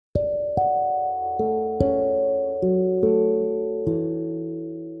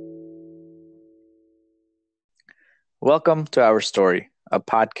Welcome to Our Story, a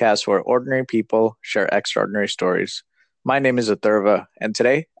podcast where ordinary people share extraordinary stories. My name is Athurva, and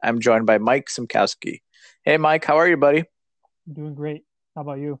today I'm joined by Mike Szymkowski. Hey, Mike, how are you, buddy? Doing great. How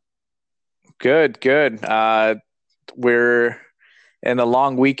about you? Good, good. We're in a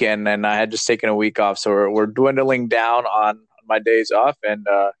long weekend, and I had just taken a week off, so we're dwindling down on my days off, and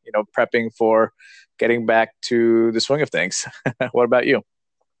prepping for getting back to the swing of things. What about you?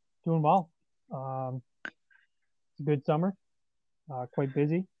 Doing well. Um, it's a good summer. Quite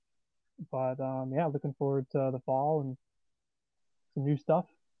busy, but yeah, looking forward to the fall and some new stuff.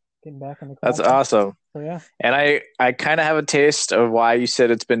 Getting back in the That's classroom. awesome. So yeah, And I kind of have a taste of why you said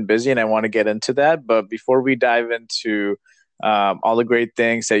it's been busy, and I want to get into that. But before we dive into all the great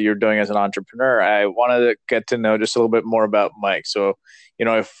things that you're doing as an entrepreneur, I wanted to get to know just a little bit more about Mike. So,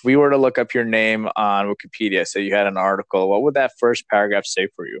 if we were to look up your name on Wikipedia, say you had an article, what would that first paragraph say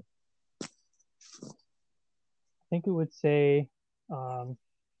for you? I think it would say um,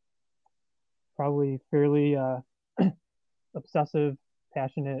 probably fairly obsessive,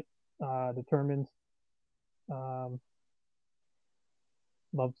 passionate, determined. Um,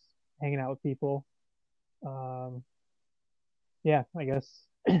 Loves hanging out with people. Um, yeah, I guess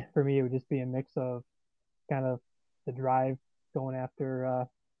for me it would just be a mix of kind of the drive going after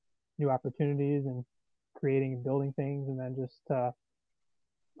new opportunities and creating and building things, and then just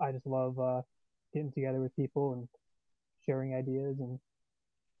I just love getting together with people and sharing ideas and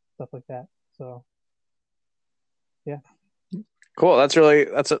stuff like that. So yeah, Cool.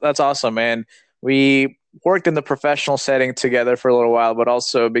 That's awesome, man. We worked in the professional setting together for a little while, but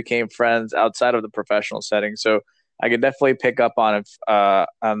also became friends outside of the professional setting. So I could definitely pick up on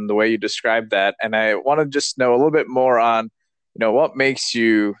the way you described that, and I want to just know a little bit more on, what makes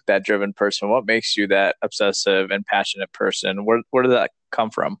you that driven person, what makes you that obsessive and passionate person. Where did that come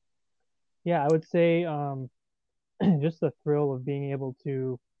from? yeah, I would say just the thrill of being able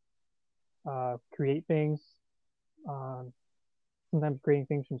to create things, um, sometimes creating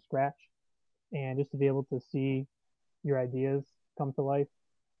things from scratch, and just to be able to see your ideas come to life,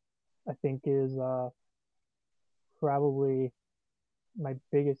 I think is probably my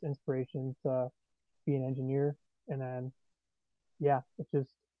biggest inspiration to be an engineer. And then yeah, it's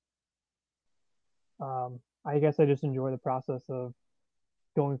just I guess I just enjoy the process of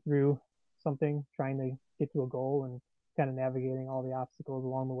going through something, trying to get to a goal, and kind of navigating all the obstacles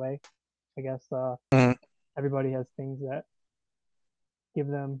along the way. I guess Mhm. everybody has things that give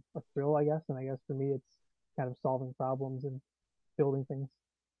them a thrill, I guess. And I guess for me, it's kind of solving problems and building things.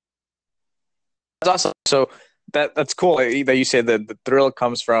 That's awesome. So that's cool that you say that the thrill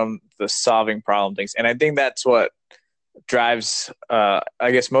comes from the solving problem things, and I think that's what drives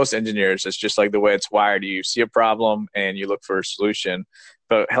I guess most engineers. It's just like the way it's wired. You see a problem and you look for a solution.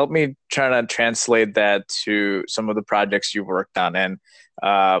 But help me try to translate that to some of the projects you've worked on, and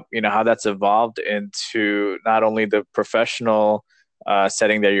how that's evolved into not only the professional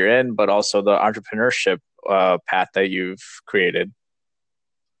setting that you're in, but also the entrepreneurship path that you've created.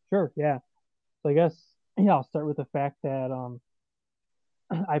 Sure, yeah. So I guess yeah, I'll start with the fact that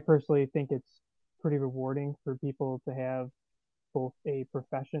I personally think it's pretty rewarding for people to have both a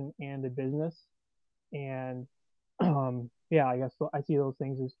profession and a business. And yeah, I guess so I see those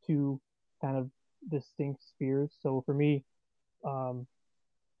things as two kind of distinct spheres. So for me, um,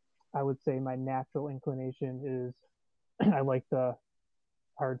 I would say my natural inclination is I like the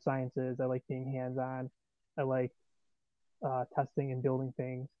hard sciences. I like being hands on. I like testing and building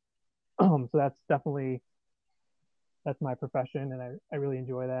things. So that's my profession, and I really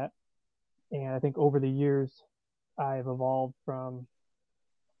enjoy that. And I think over the years, I've evolved from,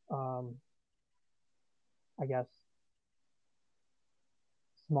 um, I guess,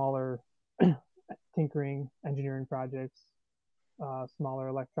 smaller tinkering engineering projects, smaller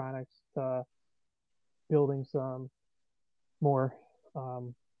electronics, to building some more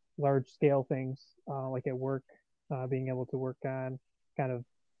um, large scale things, like at work, being able to work on kind of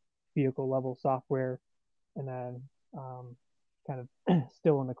vehicle level software, and then kind of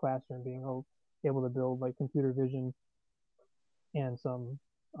still in the classroom being able to build like computer vision and some,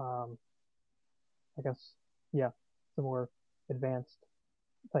 um, I guess, yeah, some more advanced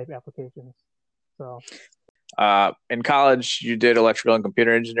type applications. So In college, you did electrical and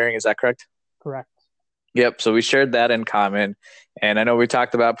computer engineering. Is that correct? correct. Yep. So we shared that in common. And I know we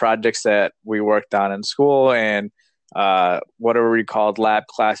talked about projects that we worked on in school and whatever we called lab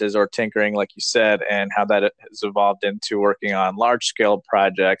classes or tinkering, like you said, and how that has evolved into working on large scale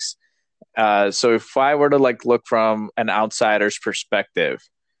projects. So if I were to like look from an outsider's perspective,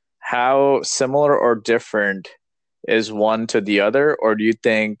 how similar or different is one to the other? Or do you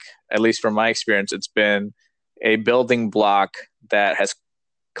think, at least from my experience, it's been a building block that has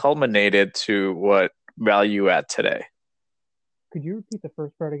culminated to what value at today? Could you repeat the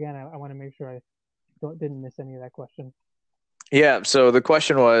first part again? I want to make sure I didn't miss any of that question. Yeah, so the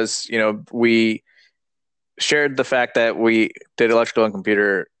question was, we shared the fact that we did electrical and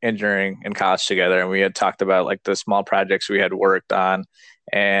computer engineering in college together, and we had talked about like the small projects we had worked on,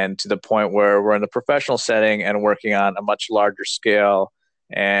 and to the point where we're in the professional setting and working on a much larger scale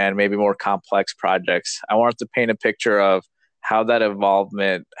and maybe more complex projects. I wanted to paint a picture of how that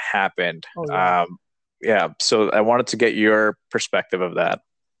involvement happened. Oh yeah, Yeah, so I wanted to get your perspective of that.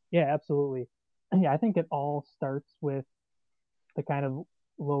 yeah, absolutely. Yeah, I think it all starts with the kind of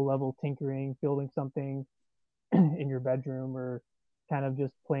low level tinkering, building something in your bedroom or kind of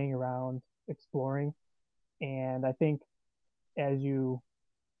just playing around, exploring. And as you,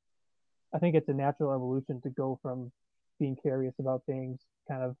 I think it's a natural evolution to go from being curious about things,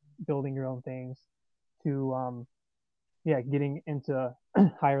 kind of building your own things, to yeah, getting into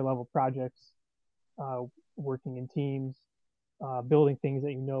higher level projects, uh, working in teams, building things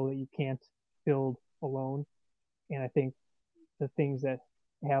that you know that you can't build alone. And I think the things that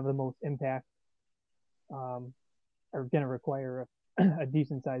have the most impact um, are going to require a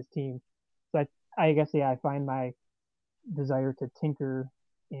decent sized team. So I guess, yeah, I find my desire to tinker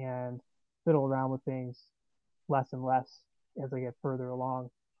and fiddle around with things less and less as I get further along.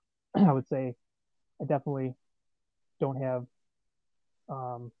 I would say I definitely don't have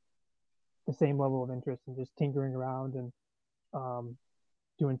um, the same level of interest in just tinkering around and um,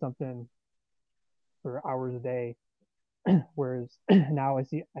 doing something for hours a day. Whereas now I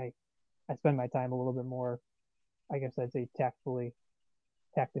spend my time a little bit more, I guess I'd say tactically,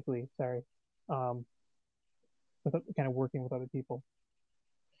 sorry, um, with kind of working with other people.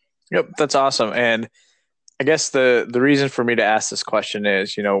 Yep, that's awesome. And I guess the reason for me to ask this question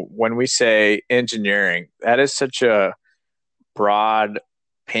is, when we say engineering, that is such a broad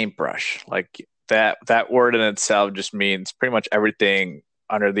paintbrush. Like that word in itself just means pretty much everything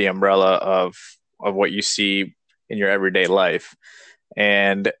under the umbrella of what you see in your everyday life.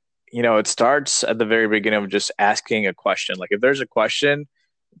 And it starts at the very beginning of just asking a question. Like if there's a question,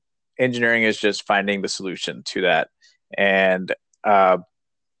 engineering is just finding the solution to that. And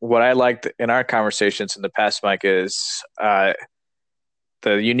what I liked in our conversations in the past, Mike, is the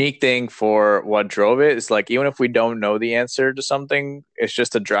unique thing for what drove it is like even if we don't know the answer to something, it's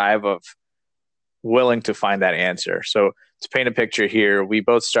just a drive of willing to find that answer. So to paint a picture here, we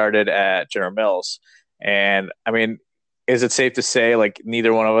both started at General Mills, and I mean, is it safe to say like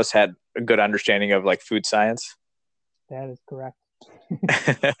neither one of us had a good understanding of like food science? That is correct.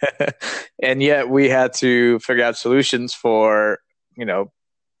 And yet we had to figure out solutions for you know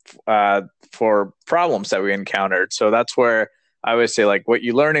for problems that we encountered. So that's where I would say like what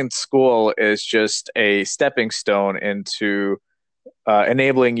you learn in school is just a stepping stone into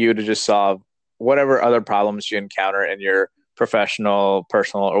enabling you to just solve whatever other problems you encounter in your professional,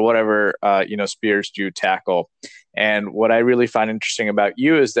 personal, or whatever spheres you tackle. And what I really find interesting about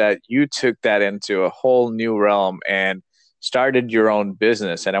you is that you took that into a whole new realm and started your own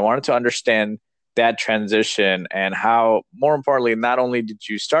business. And I wanted to understand that transition and how, more importantly, not only did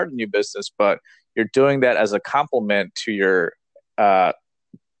you start a new business, but you're doing that as a complement to your uh,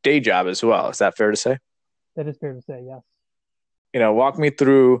 day job as well. Is that fair to say? That is fair to say, yes. Walk me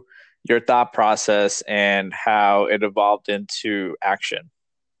through your thought process and how it evolved into action.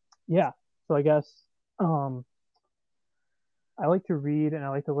 Yeah. So I guess um, I like to read and I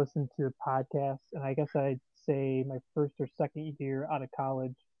like to listen to podcasts. And I guess I'd say my first or second year out of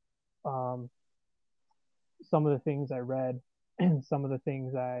college, um, some of the things I read and some of the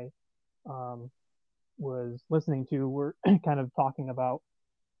things I um, was listening to were kind of talking about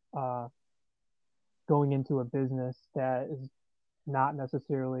uh, going into a business that is not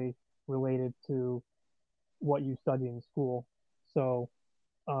necessarily related to what you study in school. So,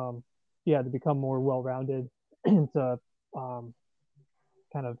 um, yeah, to become more well-rounded and to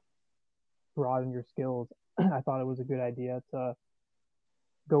kind of broaden your skills, I thought it was a good idea to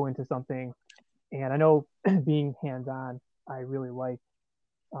go into something. And I know being hands-on, I really like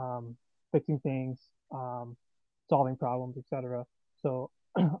um, fixing things, um, solving problems, etc. So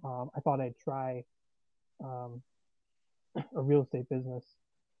I thought I'd try um, a real estate business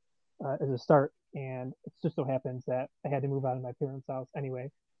as a start, and it just so happens that I had to move out of my parents' house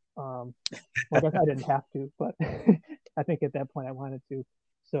anyway. Um, well, I guess I didn't have to, but I think at that point I wanted to.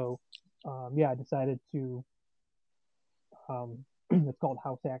 So yeah, I decided to. It's called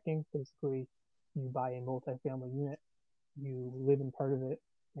house hacking. Basically, you buy a multifamily unit, you live in part of it,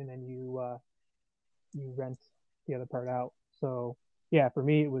 and then you rent the other part out. So yeah, for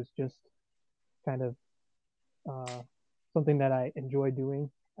me it was just kind of uh, something that I enjoy doing.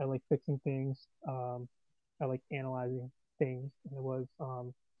 I like fixing things. I like analyzing things, and it was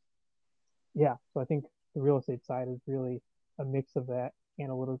yeah. So I think the real estate side is really a mix of that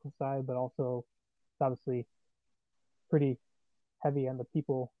analytical side, but also it's obviously pretty heavy on the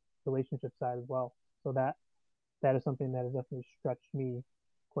people relationship side as well. So that is something that has definitely stretched me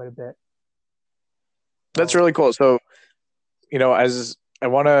quite a bit. That's So really cool. So, as I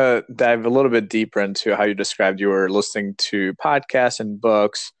want to dive a little bit deeper into how you described you were listening to podcasts and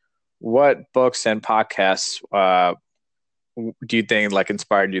books. What books and podcasts do you think like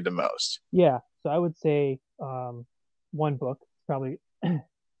inspired you the most? yeah, so I would say one book probably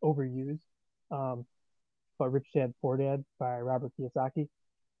overused, um, but Rich Dad Poor Dad by Robert Kiyosaki.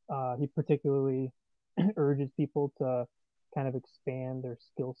 He particularly urges people to kind of expand their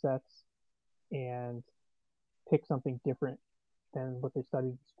skill sets and pick something different than what they studied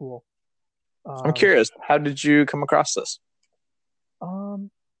in school. I'm Um, curious, how did you come across this? um,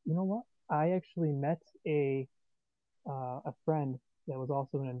 you know what? I actually met a friend that was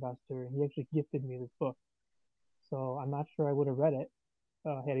also an investor, and he actually gifted me this book. So I'm not sure I would have read it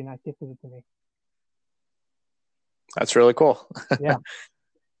had he not gifted it to me. That's really cool. Yeah,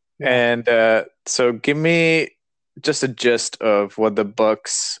 yeah, And so, give me just a gist of what the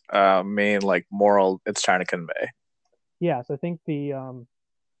book's main like moral it's trying to convey. yeah. So I think the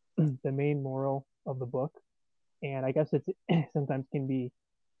main moral of the book, and I guess it's sometimes can be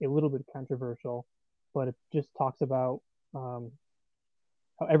a little bit controversial, but it just talks about um,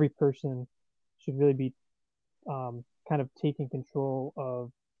 how every person should really be kind of taking control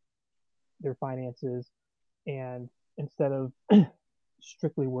of their finances, and instead of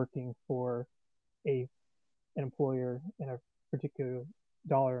strictly working for a an employer in a particular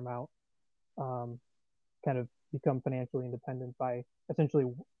dollar amount, um, kind of become financially independent by essentially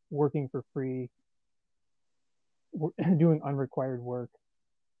working for free, doing unrequired work,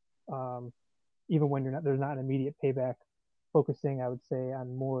 um, even when there's not an immediate payback. Focusing, I would say,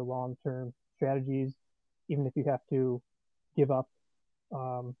 on more long-term strategies, even if you have to give up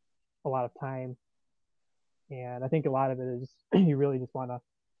um, a lot of time. And I think a lot of it is you really just want to,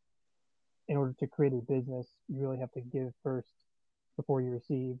 in order to create a business, you really have to give first before you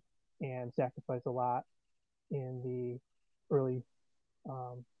receive, and sacrifice a lot in the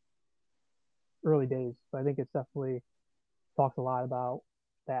um, early days. So I think it's definitely talks a lot about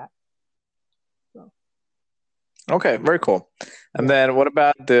that. So Okay, very cool. And yeah, then what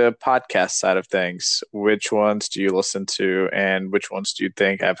about the podcast side of things? Which ones do you listen to, and which ones do you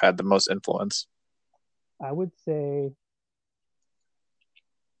think have had the most influence? I would say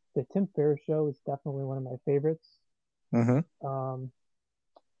the Tim Ferriss show is definitely one of my favorites. Hmm. Um,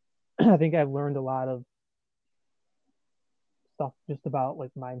 I think I've learned a lot of stuff just about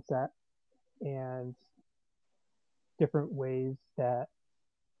like mindset and different ways that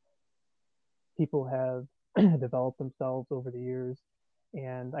people have developed themselves over the years.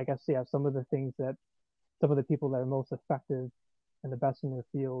 And I guess, yeah, some of the people that are most effective and the best in their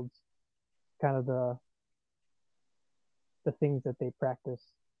fields, kind of the things that they practice.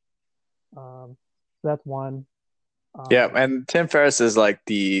 So that's one. Yeah, Um, and Tim Ferriss is like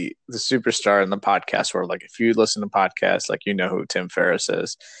the superstar in the podcast world. Like if you listen to podcasts, like you know who Tim Ferriss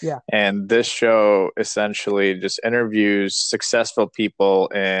is. yeah, And this show essentially just interviews successful people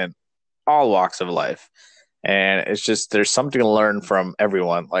in all walks of life. And it's just there's something to learn from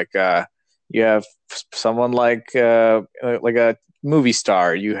everyone. Like you have someone like a movie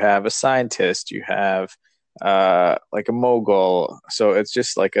star, you have a scientist, you have like a mogul. So it's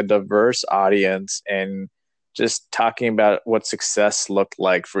just like a diverse audience and just talking about what success looked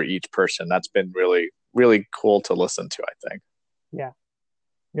like for each person. That's been really, really cool to listen to, I think. yeah,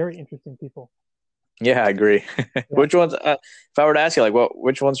 very interesting people. Yeah, I agree. Yeah, Which ones, if I were to ask you, like,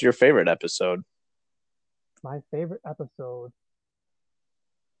 which one's your favorite episode? my favorite episode.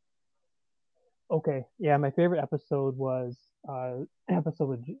 Okay, yeah, my favorite episode was episode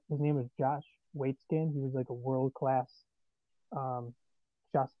with, his name was Josh Waitskin. He was like a world class um,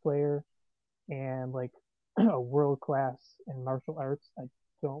 chess player and like a world class in martial arts. I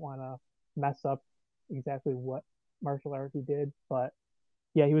don't want to mess up exactly what martial art he did, but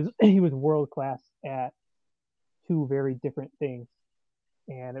yeah, he was he was world class at two very different things,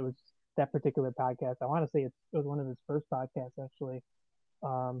 and it was that particular podcast. I want to say it was one of his first podcasts actually.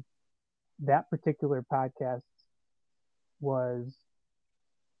 Um, that particular podcast was,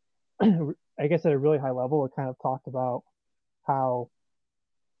 I guess, at a really high level. It kind of talked about how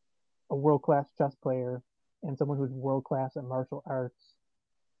a world class chess player and someone who's world class at martial arts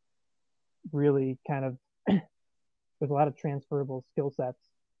really kind of there's a lot of transferable skill sets.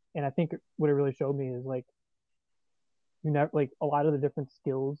 And I think what it really showed me is like you never like a lot of the different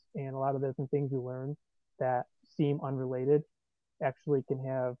skills and a lot of the different things you learn that seem unrelated actually can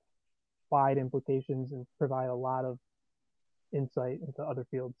have wide implications and provide a lot of insight into other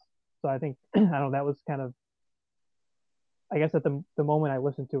fields. So I think I don't know that was kind of I guess at the moment I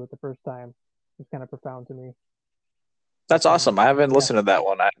listened to it the first time, it was kind of profound to me. That's Just kind of awesome. I haven't yeah, listened to that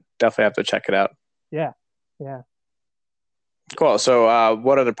one. I definitely have to check it out. yeah, yeah. Cool. So,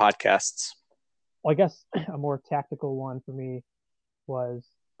 what other podcasts? Well, I guess a more tactical one for me was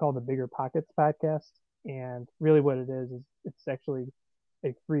called the Bigger Pockets podcast, and really what it is it's actually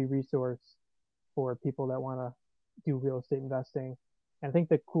a free resource for people that want to do real estate investing. And I think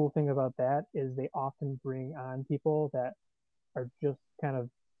the cool thing about that is they often bring on people that are just kind of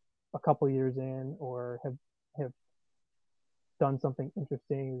a couple years in or have done something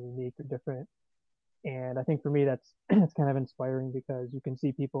interesting, unique, or different. And I think for me, that's it's kind of inspiring because you can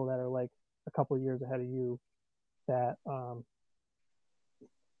see people that are like a couple of years ahead of you that,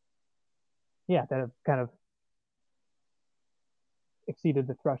 yeah, that have kind of exceeded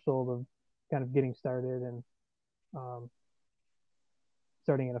the threshold of kind of getting started and um,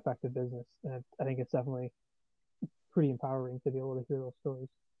 starting an effective business. And I think it's definitely pretty empowering to be able to hear those stories.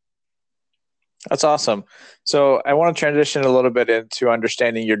 That's awesome. So, I want to transition a little bit into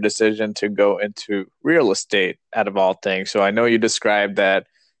understanding your decision to go into real estate out of all things. So, I know you described that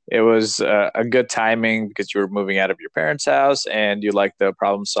it was a good timing because you were moving out of your parents' house and you like the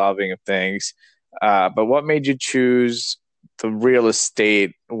problem solving of things. But what made you choose the real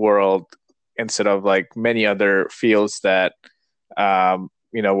estate world instead of like many other fields that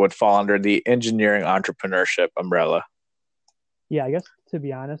would fall under the engineering entrepreneurship umbrella? Yeah, I guess to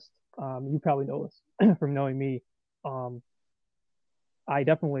be honest, you probably know this from knowing me. Um, I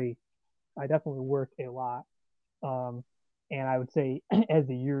definitely, I definitely work a lot, um, and I would say as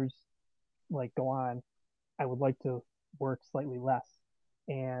the years like go on, I would like to work slightly less.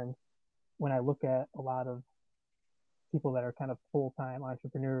 And when I look at a lot of people that are kind of full time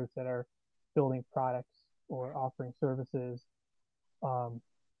entrepreneurs that are building products or offering services, um,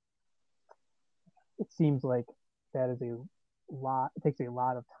 it seems like that is a lot. It takes a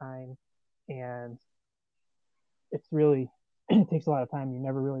lot of time, and it's really it takes a lot of time. You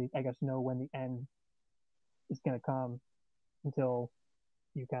never really, I guess, know when the end is going to come until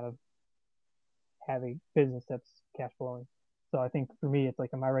you kind of have a business that's cash flowing. So I think for me, it's like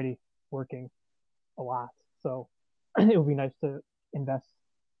I'm already working a lot, so it would be nice to invest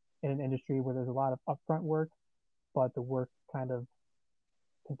in an industry where there's a lot of upfront work, but the work kind of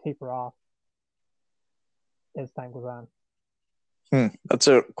can taper off as time goes on. That's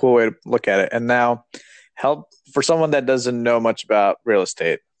a cool way to look at it. And now, help for someone that doesn't know much about real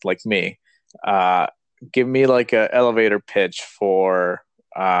estate, like me. Uh, Give me like a elevator pitch for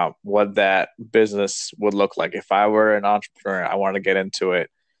what that business would look like. If I were an entrepreneur, I want to get into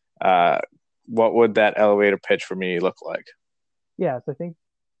it. Uh, what would that elevator pitch for me look like? Yeah, so I think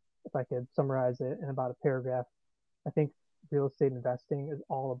if I could summarize it in about a paragraph, I think real estate investing is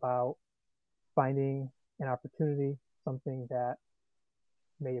all about finding an opportunity, something that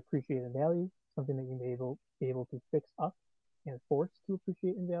may appreciate in value, something that you may be able to fix up and force to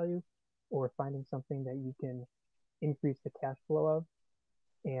appreciate in value, or finding something that you can increase the cash flow of,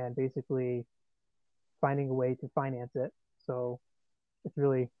 and basically finding a way to finance it. So it's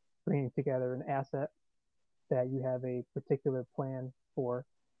really bringing together an asset that you have a particular plan for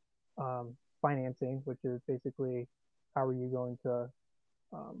financing, which is basically how are you going to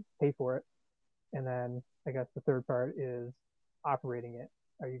pay for it. And then I guess the third part is operating it.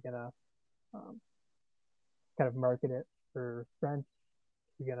 Are you going to kind of market it for rent?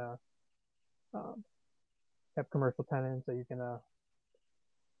 Are you going to have commercial tenants? Are you going to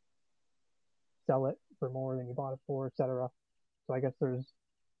sell it for more than you bought it for, etc.? So I guess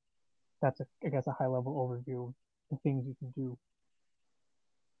I guess a high level overview of the things you can do.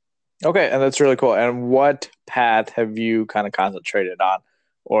 Okay, and that's really cool. And what path have you kind of concentrated on,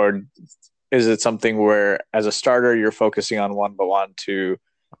 or is it something where, as a starter, you're focusing on one, but want to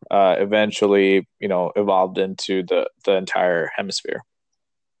eventually, evolved into the entire hemisphere?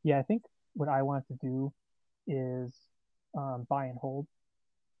 Yeah, I think what I want to do is buy and hold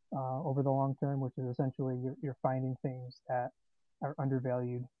over the long term, which is essentially you're finding things that are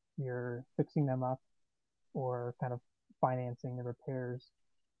undervalued, you're fixing them up or kind of financing the repairs,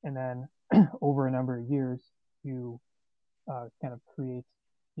 and then over a number of years, you kind of create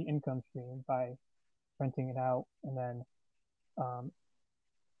the income stream by renting it out, and then um,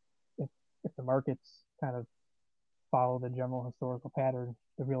 if if the markets kind of follow the general historical pattern,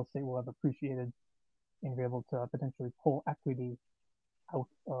 the real estate will have appreciated and be able to potentially pull equity out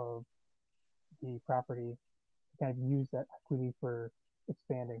of the property kind of use that equity for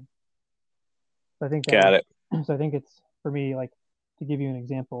expanding. So I think that Got would, it. so I think it's for me, like to give you an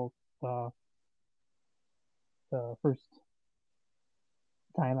example, the first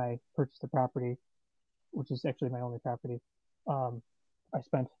time I purchased a property, which is actually my only property, um, I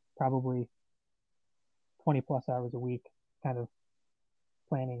spent probably 20 plus hours a week kind of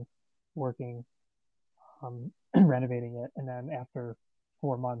planning, working, renovating it. And then after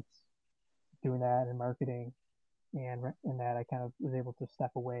 4 months doing that and marketing and that, I kind of was able to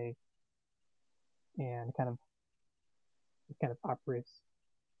step away and kind of it kind of operates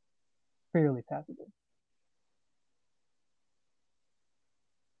fairly passively.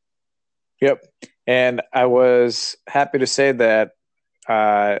 Yep. And I was happy to say that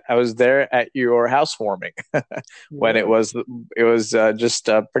I was there at your housewarming when Yeah. it was just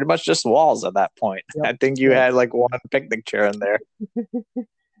pretty much just walls at that point. Yep. I think you Yep. had like one picnic chair in there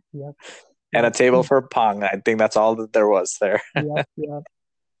Yep. and a Yep. table for pong. I think that's all that there was there. Yep. Yep.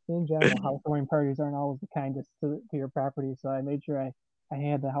 In general, housewarming parties aren't always the kindest to your property, so I made sure I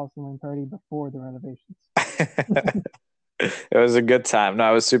had the housewarming party before the renovations. It was a good time. No,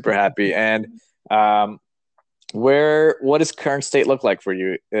 I was super happy. And um, what does current state look like for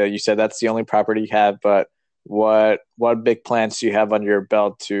you? You said that's the only property you have, but what big plans do you have under your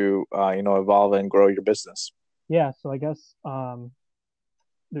belt to evolve and grow your business? Yeah, so I guess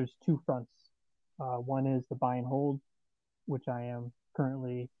there's two fronts. One is the buy and hold, which I am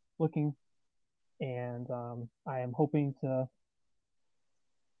currently looking, and I am hoping to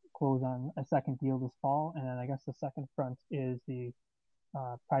close on a second deal this fall. And then I guess the second front is the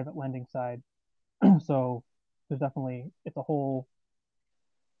private lending side. So there's definitely it's a whole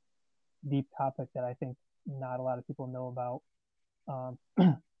deep topic that I think not a lot of people know about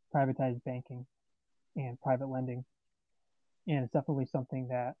privatized banking and private lending, and it's definitely something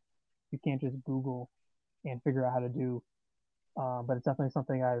that you can't just Google and figure out how to do. But it's definitely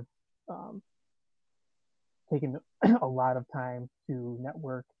something I've um, taken a lot of time to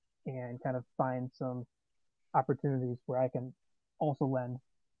network and kind of find some opportunities where I can also lend.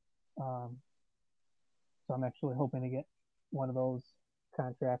 Um, so I'm actually hoping to get one of those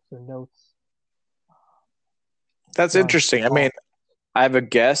contracts or notes That's done. interesting. I mean, I have a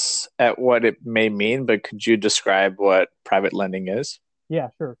guess at what it may mean, but could you describe what private lending is? Yeah,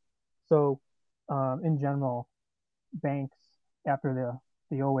 sure. So in general, banks after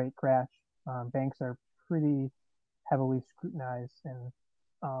the '08 crash, banks are pretty heavily scrutinized, and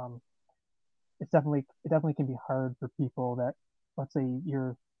um, it definitely can be hard for people that, let's say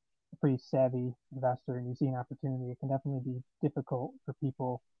you're a pretty savvy investor and you see an opportunity. It can definitely be difficult for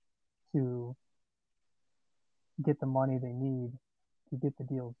people to get the money they need to get the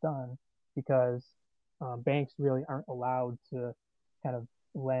deals done because banks really aren't allowed to kind of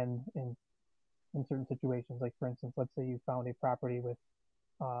lend in certain situations. Like for instance, let's say you found a property with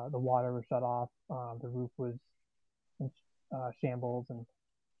the water was shut off, the roof was in shambles, and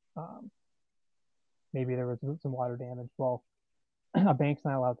um, maybe there was some water damage. Well, a bank's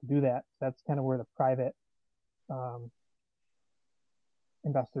not allowed to do that. That's kind of where the private um,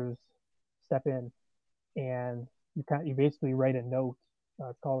 investors step in, and you basically write a note.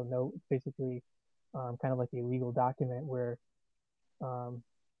 It's called a note. It's basically kind of like a legal document where um,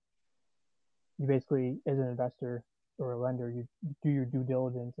 you basically, as an investor or a lender, you do your due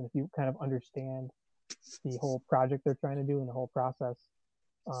diligence, and if you kind of understand the whole project they're trying to do and the whole process,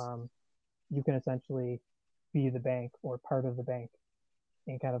 um, you can essentially be the bank or part of the bank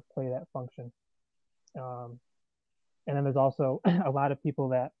and kind of play that function. Um, and then there's also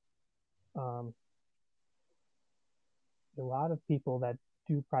um, a lot of people that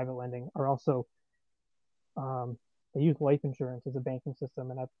do private lending are also um, they use life insurance as a banking system,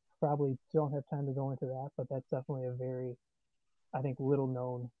 and I probably don't have time to go into that, but that's definitely a very, I think, little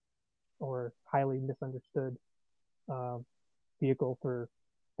known or highly misunderstood um, vehicle for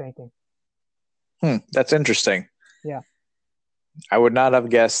banking. That's interesting. Yeah, I would not have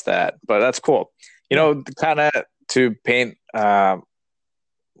guessed that, but that's cool. yeah, Kind of to paint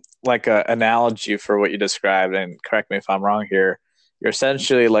like a analogy for what you described, and correct me if I'm wrong here. You're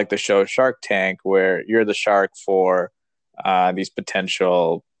essentially like the show Shark Tank, where you're the shark for these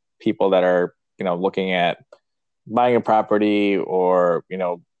potential people that are looking at buying a property or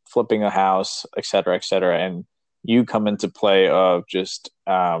flipping a house, et cetera, and you come into play of just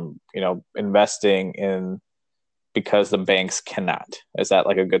investing in because the banks cannot. Is that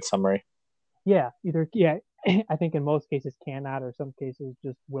like a good summary? yeah. Either yeah, I think in most cases cannot, or some cases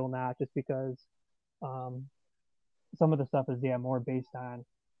just will not, just because um, some of the stuff is more based on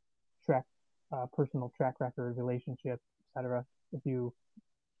track personal track record, relationships, etc. If you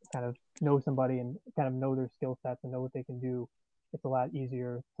kind of know somebody and kind of know their skill sets and know what they can do, it's a lot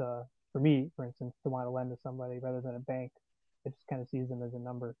easier to, for me, for instance, to want to lend to somebody rather than a bank that just kind of sees them as a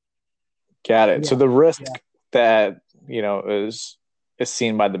number. Got But it. So yeah, the risk yeah, that, is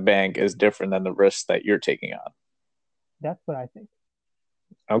seen by the bank is different than the risk that you're taking on. that's what I think.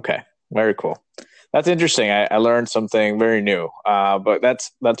 Okay. Very cool. That's interesting. I learned something very new. But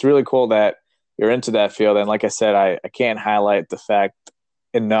that's really cool that you're into that field. And like I said, I can't highlight the fact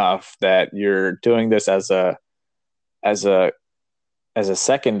enough that you're doing this as a as a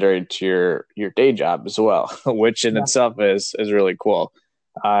secondary to your day job as well, which in Yeah, itself is really cool.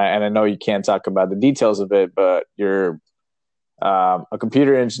 And I know you can't talk about the details of it, but you're a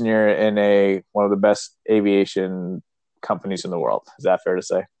computer engineer in a one of the best aviation companies in the world. Is that fair to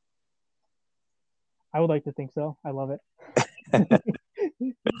say? I would like to think so. I love it.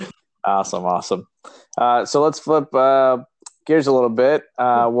 Awesome, awesome. So let's flip gears a little bit.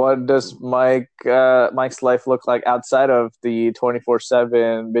 What does Mike's life look like outside of the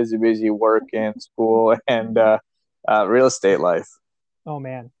 24/7 busy work and school and real estate life? Oh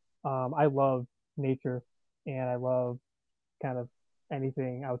man, I love nature and I love kind of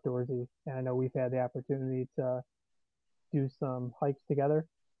anything outdoorsy. And I know we've had the opportunity to do some hikes together,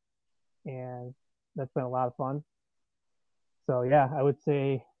 and that's been a lot of fun. So yeah, I would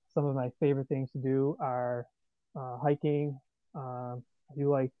say some of my favorite things to do are hiking. I do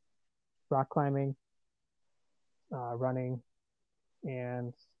like rock climbing, running,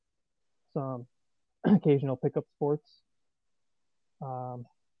 and some occasional pickup sports. Um,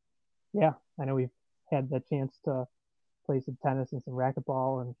 yeah, I know we've had the chance to play some tennis and some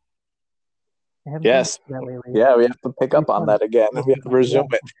racquetball, and I haven't done Yes. that lately. Yeah, we have to pick Be up on fun. that again. We have to resume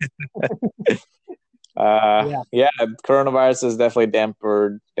Yeah, it. yeah, Yeah, coronavirus has definitely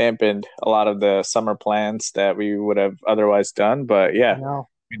dampened a lot of the summer plans that we would have otherwise done. But I yeah, know.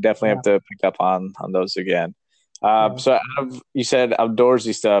 we definitely Yeah, have to pick up on those again. yeah. So you said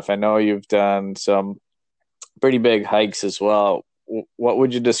outdoorsy stuff. I know you've done some pretty big hikes as well. What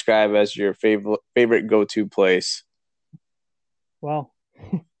would you describe as your favorite go-to place? Well,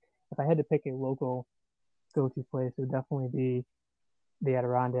 if I had to pick a local go-to place, it would definitely be the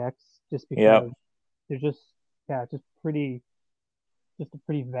Adirondacks, just Yep. because they're just, yeah, just a pretty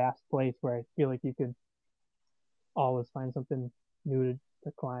vast place where I feel like you could always find something new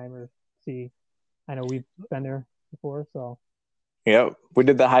to climb or see. I know we've been there before, so Yep. We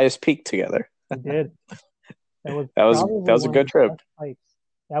did the highest peak together. we did. That was That probably was a one of good the trip. best hikes.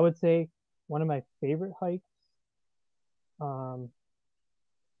 I would say one of my favorite hikes um,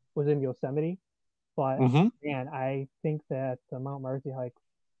 was in Yosemite, but Hmm. man, I think that the Mount Marcy hike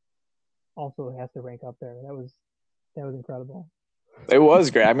also has to rank up there. That was incredible. It was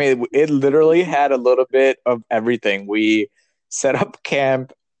great. I mean, it literally had a little bit of everything. We set up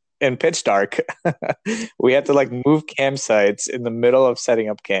camp in pitch dark. We had to like move campsites in the middle of setting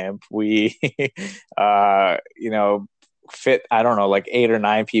up camp. We, uh, you know, fit, I don't know, like 8 or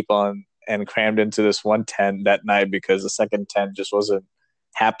 9 people and crammed into this one tent that night because the second tent just wasn't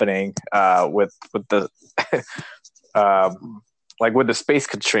happening with the like with the space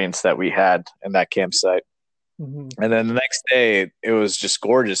constraints that we had in that campsite. Hmm. And then the next day, it was just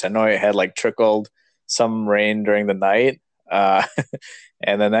gorgeous. I know it had like trickled some rain during the night. Uh,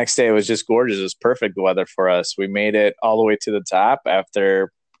 and the next day, it was just gorgeous. It was perfect weather for us. We made it all the way to the top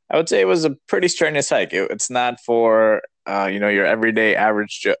after, I would say it was a pretty strenuous hike. It's not for, your everyday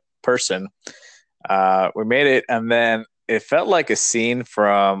average person. We made it, and then it felt like a scene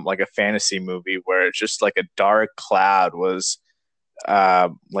from like a fantasy movie where it's just like a dark cloud was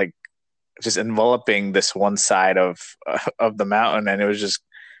like just enveloping this one side of the mountain, and it was just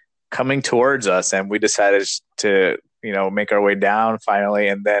coming towards us. And we decided to make our way down finally,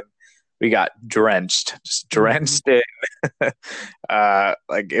 and then we got drenched, just Hmm. drenched in.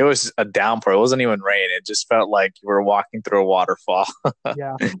 Like it was a downpour. It wasn't even rain. It just felt like you were walking through a waterfall.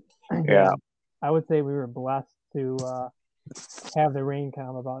 Yeah, Yeah. yeah. I would say we were blessed to have the rain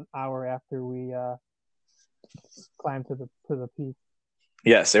come about an hour after we climbed to the peak.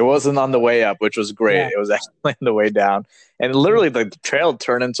 Yes, it wasn't on the way up, which was great. Yeah, It was actually on the way down, and yeah, literally the trail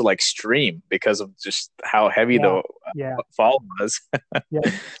turned into like stream because of just how heavy yeah, the yeah, fall was. yeah.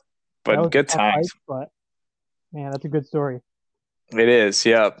 That But was a good tough times. hike, but man, that's a good story. It is,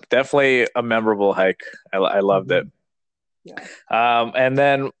 yeah, definitely a memorable hike. I loved it. Hmm. Yeah, And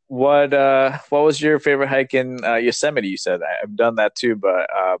then what was your favorite hike in Yosemite? You said I've done that too, but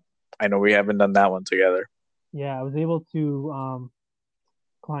I know we haven't done that one together. yeah. I was able to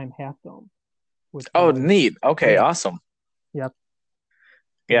climb Half Dome, which Oh, was neat. Okay, yeah, awesome. yep. So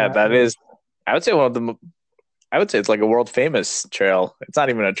Yeah, that that was is. I would say one of the I would say it's like a world famous trail. It's not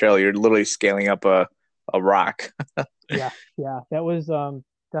even a trail. You're literally scaling up a rock. Yeah, yeah, that was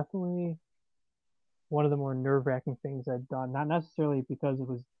definitely one of the more nerve-wracking things I've done. Not necessarily because it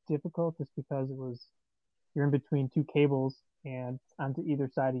was difficult, just because it was you're in between two cables, and onto either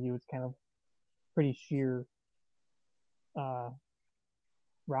side of you it's kind of pretty sheer uh,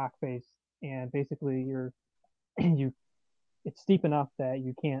 rock face, and basically you're you it's steep enough that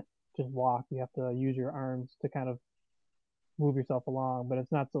you can't just walk. You have to use your arms to kind of move yourself along, but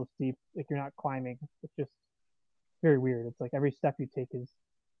it's not so steep. Like you're not climbing. It's just very weird. It's like every step you take is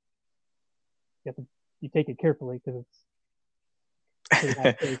you have to you take it carefully because it's pretty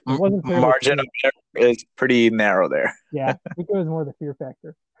high stakes. It wasn't terribly Margin of scary. error is pretty narrow there. Yeah, I think it was more the fear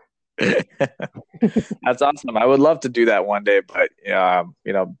factor. That's awesome. I would love to do that one day, but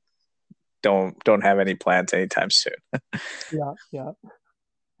don't have any plans anytime soon. Yeah, yeah.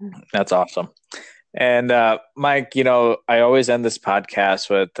 That's awesome. And Mike, I always end this podcast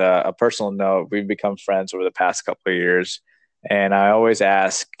with a personal note. We've become friends over the past couple of years, and I always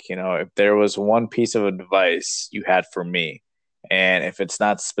ask, if there was one piece of advice you had for me, and if it's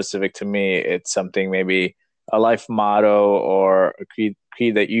not specific to me, it's something maybe a life motto or a creed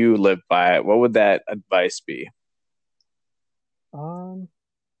that you live by. What would that advice be? Um,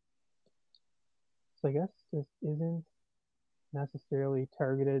 so I guess this isn't necessarily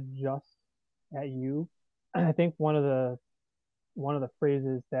targeted just at you. I think one of the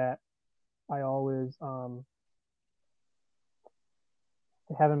phrases that I always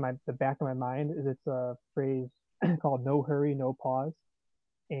have in my the back of my mind is it's a phrase called "No hurry, no pause,"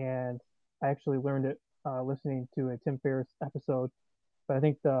 and I actually learned it listening to a Tim Ferriss episode. But I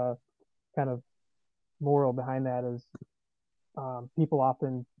think the kind of moral behind that is people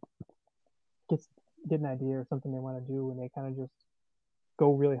often get get an idea or something they want to do, and they kind of just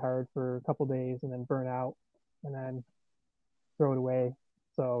go really hard for a couple days and then burn out and then throw it away.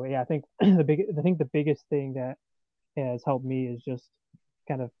 So yeah, I think the biggest thing that has helped me is just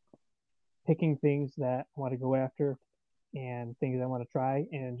kind of picking things that I want to go after and things I want to try,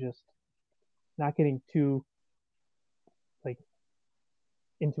 and just not getting too like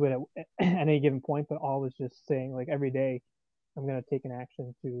into it at any given point, but always just saying like every day I'm gonna take an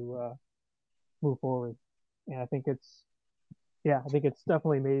action to move forward. And I think it's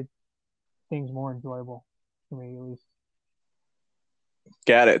definitely made things more enjoyable for me at least.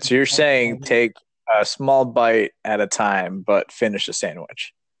 Got it. So you're How saying about you? take a small bite at a time, but finish the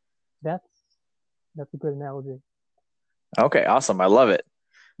sandwich. That's that's a good analogy. Okay, awesome. I love it.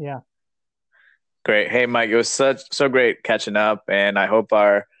 Yeah, Great. Hey, Mike, it was so great catching up, and I hope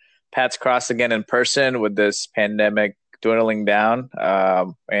our paths cross again in person with this pandemic dwindling down.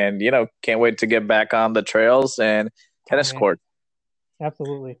 And can't wait to get back on the trails and oh tennis man, court.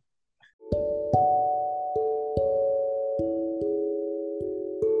 absolutely.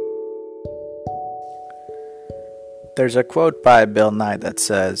 There's a quote by Bill Nye that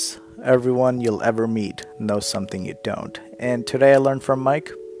says, "Everyone you'll ever meet knows something you don't." And today I learned from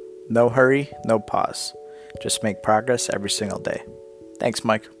Mike, no hurry, no pause. Just make progress every single day. Thanks,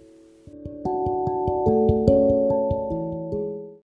 Mike.